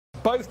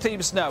Both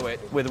teams know it,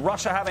 with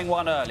Russia having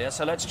won earlier,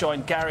 so let's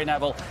join Gary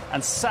Neville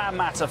and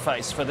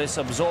CR0ATlA for this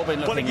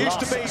absorbing-looking Well, it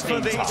used last to be for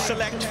the time.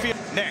 select few.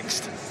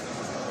 Next.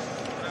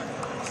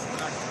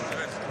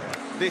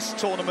 This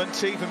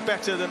tournament, even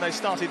better than they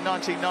started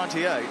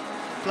 1998.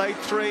 Played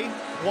 3,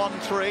 won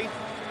 3.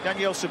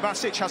 Daniel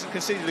Subasic hasn't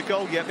conceded a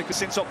goal yet because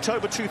since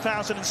October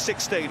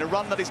 2016, a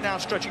run that is now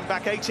stretching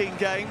back 18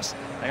 games.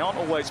 They aren't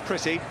always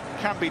pretty,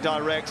 can be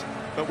direct,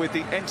 but with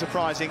the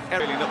enterprising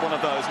feeling that one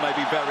of those may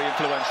be very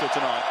influential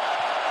tonight.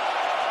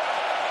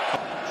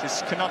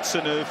 This is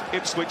Knudsen of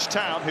Ipswich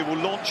Town who will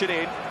launch it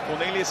in.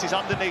 Cornelius is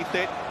underneath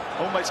it.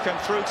 Almost came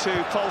through to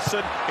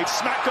Poulsen. It's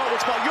smacked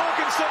goalwards by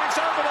Jorgensen. It's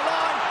over the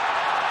line.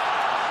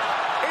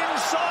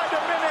 Inside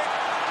a minute.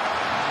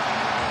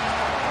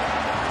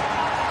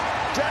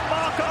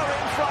 Denmark are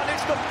in front.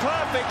 It's the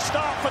perfect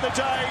start for the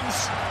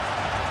Danes.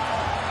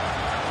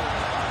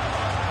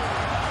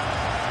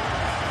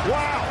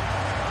 Wow.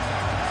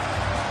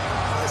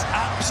 It's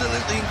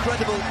absolutely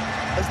incredible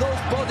as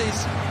those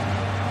bodies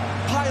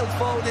piled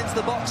forward into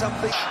the box and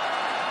He's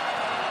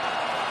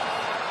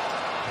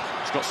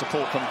got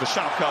support from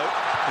Vashalko,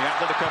 the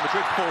Atletico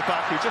Madrid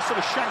fullback, who just sort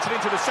of shanked it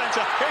into the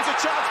centre. Here's a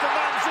chance for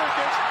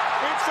Mandzukic.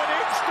 It's an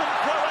instant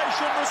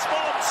Croatian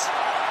response.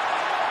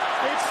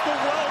 It's the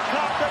World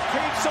Cup that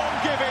keeps on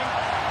giving.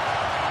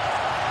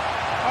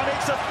 And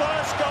it's a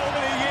first goal of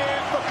the year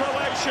for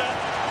Croatia,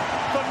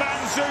 for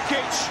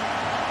Mandzukic.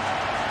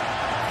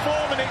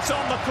 4 minutes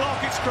on the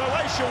clock. It's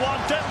Croatia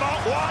 1,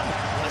 Denmark 1.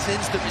 That's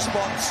instant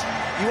response.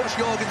 You watch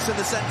Jorgensen,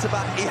 the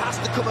centre-back, he has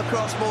to come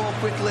across more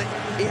quickly.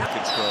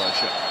 It's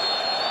Croatia.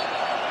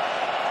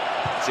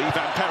 It's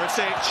Ivan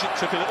Perisic.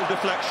 Took a little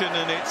deflection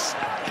and it's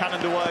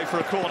cannoned away for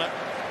a corner.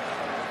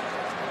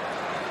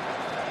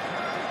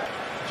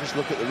 Just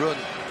look at the run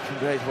from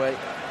Braithwaite.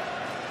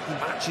 He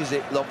matches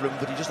it, Lovren,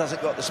 but he just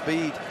hasn't got the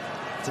speed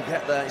to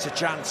get there. It's a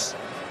chance.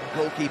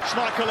 Goalkeeper.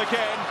 Schmeichel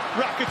again,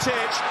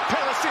 Rakitic,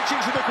 Perisic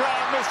into the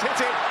ground, missed hit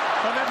it,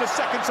 and then the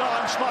second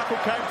time Schmeichel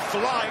came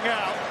flying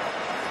out.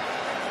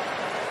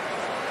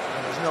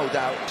 And there's no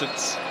doubt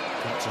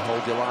got to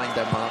hold your line,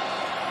 Denmark.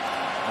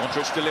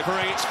 Modric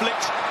delivery, it's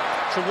flicked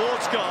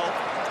towards goal,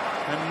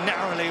 and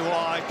narrowly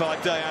wide by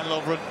Dejan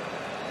Lovren.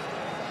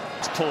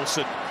 It's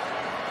Poulsen,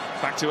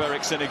 back to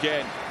Eriksson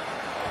again,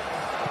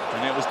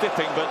 and it was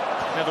dipping, but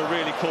never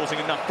really causing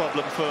enough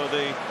problem for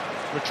the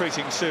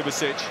retreating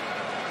Subasic.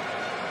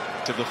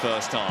 To the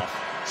first half.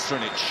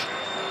 Strinic.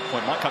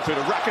 Well, it might come through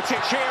to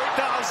Rakitic. Here it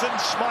does, and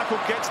Schmeichel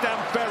gets down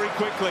very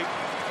quickly.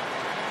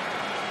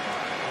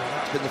 Well,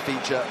 that's been the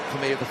feature for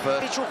me of the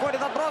first.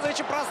 Уходит от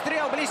Брозовича,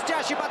 прострел,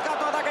 блестящий подкат,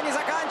 но атака не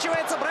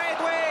заканчивается.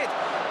 Брейтвейт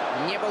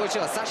не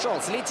получилось,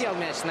 сошел, слетел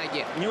мяч с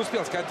ноги. Не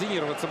успел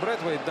скоординироваться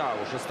Брейтвейт, да,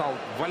 уже стал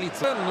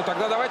валиться. Ну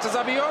тогда давайте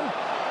забьем.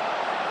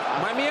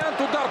 Момент,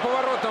 удар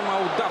поворотом, а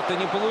удар-то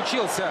не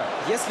получился.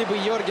 Если бы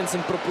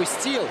Йоргенсен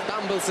пропустил,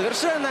 там был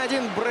совершенно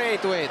один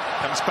Брейтвейт.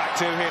 Comes back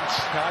to him,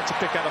 tried to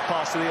pick out a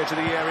pass to the edge of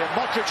the area.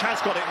 Modric has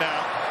got it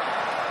now,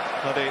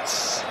 but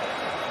it's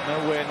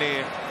nowhere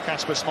near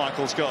Kasper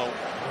Schmeichel's goal.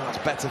 Well, that's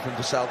better from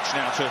Vashalko.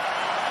 Now to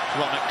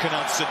run at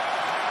Knudsen.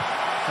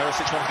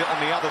 Perisic wanted it on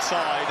the other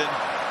side,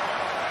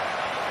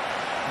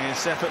 and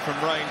his effort from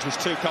range was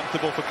too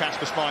comfortable for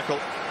Kasper Schmeichel.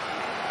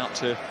 Out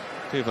to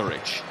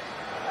Pivovic.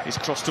 He's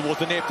crossed towards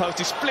the near post,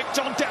 he's flicked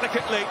on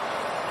delicately.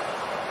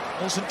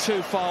 Wasn't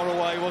too far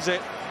away, was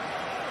it?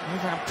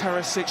 Ivan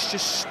Perisic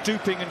just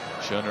stooping, and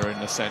Schöne in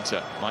the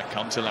centre. Might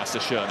come to Lasse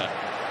Schöne.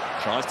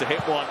 Tries to hit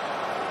one.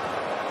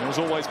 It was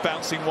always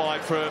bouncing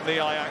wide from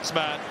the Ajax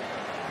man.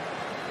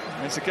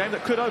 And it's a game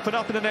that could open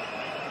up in the net.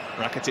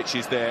 Rakitic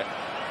is there.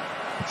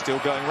 Still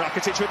going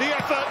Rakitic with the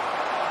effort.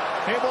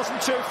 It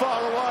wasn't too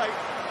far away.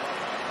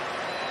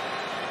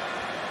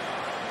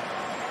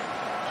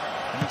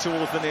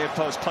 Towards the near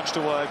post, punched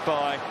away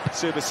by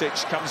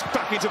Subasic, comes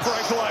back into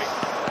breakaway.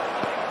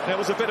 There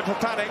was a bit of a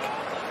panic.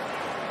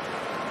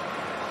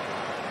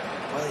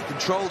 Well, he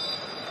controlled.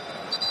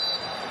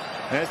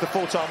 There's the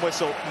full-time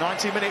whistle.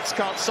 90 minutes,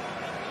 can't stop.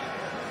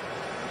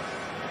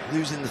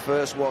 Losing the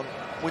first one,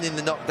 winning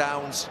the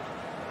knockdowns.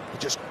 He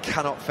just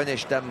cannot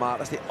finish Denmark.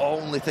 That's the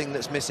only thing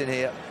that's missing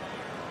here.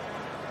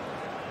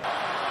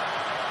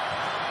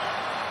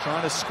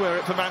 Trying to square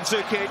it for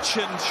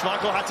Mandzukic, and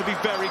Schmeichel had to be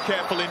very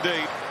careful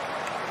indeed.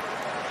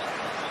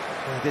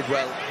 He did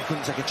well, he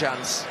couldn't take a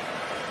chance.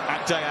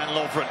 At Dejan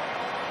Lovren.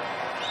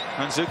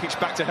 Mandzukic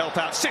back to help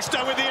out.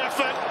 Sisto with the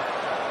effort.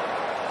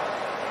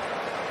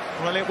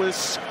 Well, it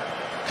was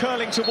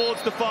curling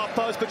towards the far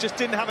post, but just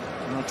didn't have it.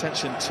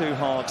 Attention too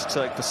hard to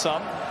take for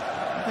some.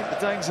 I think the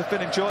Danes have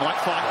been enjoying. Might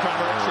find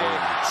Kramaric here,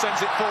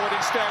 sends it forward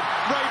instead.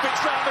 Rebic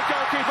round the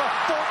goalkeeper,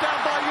 brought down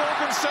by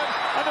Jorgensen,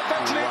 and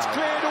eventually it's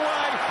cleared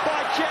away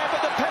by Kjær,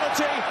 but the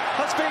penalty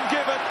has been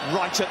given.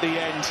 Right at the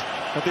end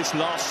of this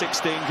last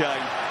 16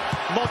 game.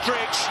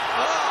 Modric,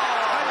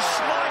 and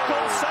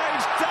Schmeichel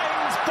saves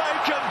Danes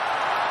bacon.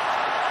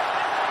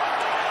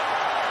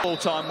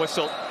 Full-time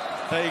whistle.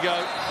 There you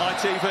go,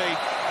 ITV,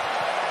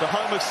 the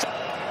home of...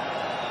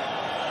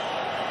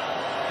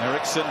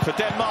 Eriksson for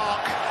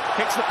Denmark,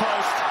 hits the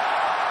post.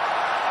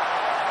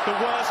 the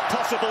worst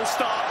possible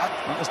start.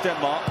 That was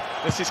Denmark.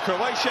 This is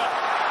Croatia.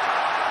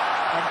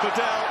 And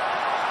Badel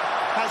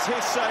has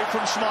his save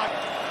from Schmeichel.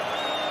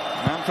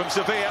 Man from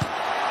Sevilla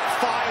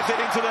fires it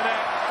into the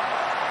net.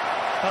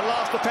 At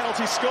last the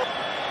penalty score.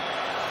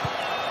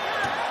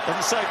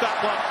 Doesn't save that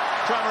one.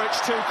 Kramaric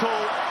too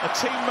cool. A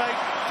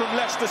teammate from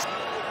Leicester.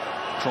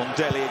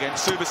 Trondelli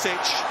against Subasic.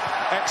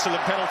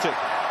 Excellent penalty.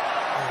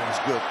 Oh, it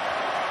was good.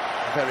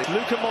 Very.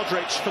 Luka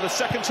Modric for the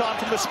second time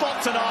from the spot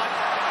tonight.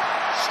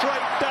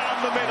 Straight down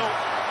the middle.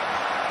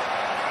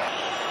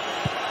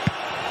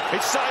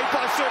 It's saved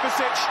by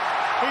Subasic.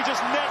 He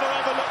just never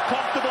ever looked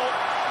comfortable.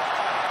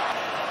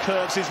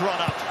 Curves his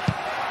run up.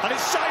 And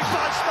it's saved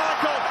by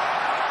Schmeichel.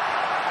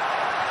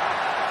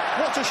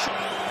 What a shot.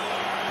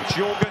 It's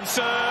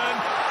Jorgensen.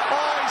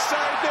 Oh, he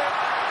saved it.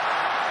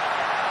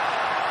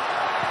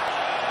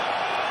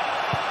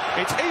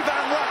 It's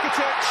Ivan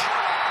Rakitic.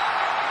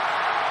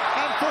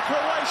 And for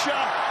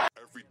Croatia.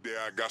 Every day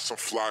I got some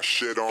fly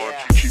shit on,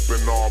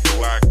 keeping all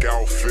black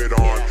outfit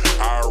on.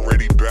 I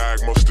already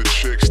bagged most of the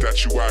chicks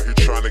that you out here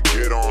trying to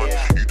get on.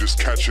 You just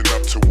catching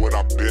up to what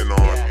I've been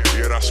on.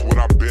 Yeah, that's what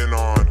I've been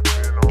on.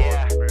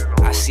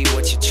 I see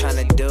what you're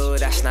trying to do,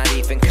 that's not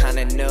even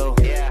kinda new.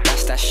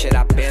 That's that shit I